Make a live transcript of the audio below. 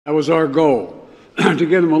That was our goal, to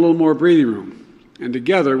give them a little more breathing room. And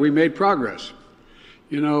together we made progress.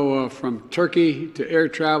 From Turkey to air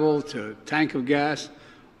travel to tank of gas,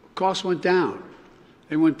 costs went down.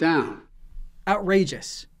 They went down.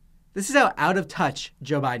 Outrageous. This is how out of touch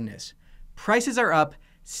Joe Biden is. Prices are up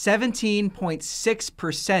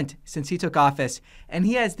 17.6% since he took office, and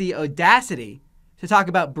he has the audacity to talk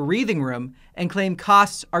about breathing room and claim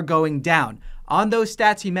costs are going down. On those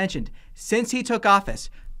stats he mentioned, since he took office,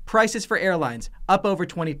 prices for airlines up over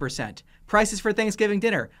 20%. Prices for Thanksgiving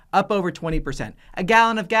dinner up over 20%. A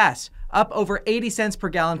gallon of gas up over 80 cents per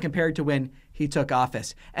gallon compared to when he took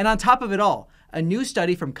office. And on top of it all, a new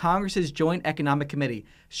study from Congress's Joint Economic Committee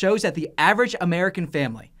shows that the average American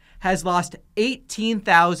family has lost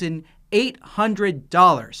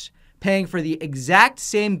 $18,800 paying for the exact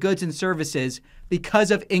same goods and services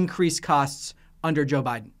because of increased costs under Joe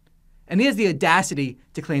Biden. And he has the audacity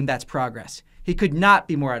to claim that's progress. He could not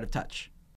be more out of touch.